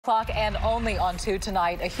O'clock and only on 2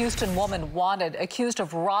 tonight, a Houston woman wanted, accused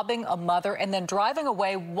of robbing a mother and then driving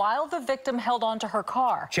away while the victim held onto her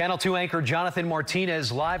car. Channel 2 anchor Jonathan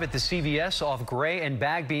Martinez live at the CVS off Gray and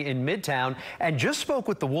Bagby in Midtown and just spoke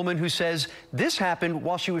with the woman who says this happened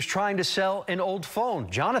while she was trying to sell an old phone.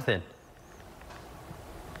 Jonathan.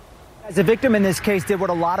 As a victim in this case did what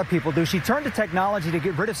a lot of people do. She turned to technology to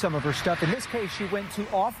get rid of some of her stuff. In this case, she went to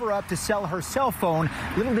offer up to sell her cell phone.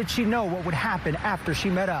 Little did she know what would happen after she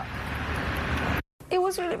met up. It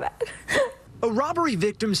was really bad. A robbery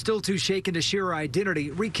victim still too shaken to share her identity,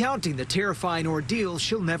 recounting the terrifying ordeal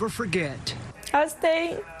she'll never forget. I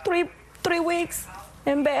stayed three weeks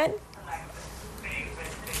in bed.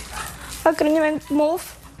 I couldn't even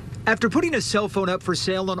move. After putting a cell phone up for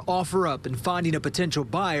sale on OfferUp and finding a potential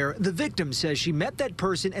buyer, the victim says she met that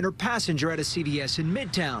person and her passenger at a CVS in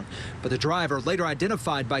Midtown. But the driver, later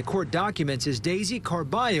identified by court documents as Daisy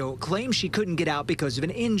Carballo, claims she couldn't get out because of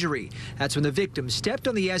an injury. That's when the victim stepped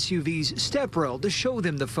on the SUV's step rail to show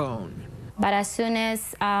them the phone. But as soon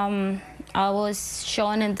as I was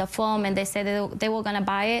showing them the phone and they said they were going to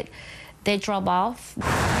buy it, they drove off.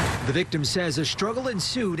 The victim says a struggle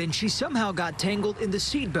ensued and she somehow got tangled in the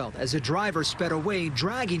seatbelt as a driver sped away,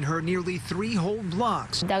 dragging her nearly 3 whole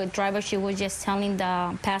blocks. The driver, she was just telling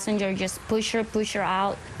the passenger, just push her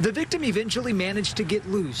out. The victim eventually managed to get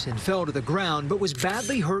loose and fell to the ground, but was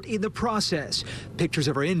badly hurt in the process. Pictures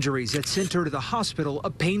of her injuries that sent her to the hospital,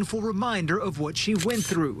 a painful reminder of what she went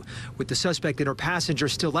through. With the suspect and her passenger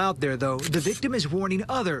still out there, though, the victim is warning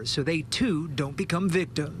others so they too don't become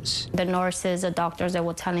victims. The nurses, the doctors, they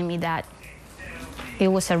were telling me that it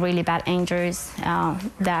was a really bad injury,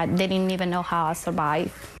 that they didn't even know how I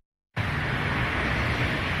survived.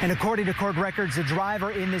 And according to court records, the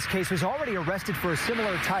driver in this case was already arrested for a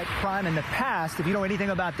similar type crime in the past. If you know anything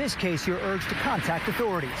about this case, you're urged to contact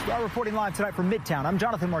authorities. We're reporting live tonight from Midtown. I'm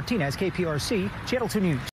Jonathan Martinez, KPRC, Channel 2 News.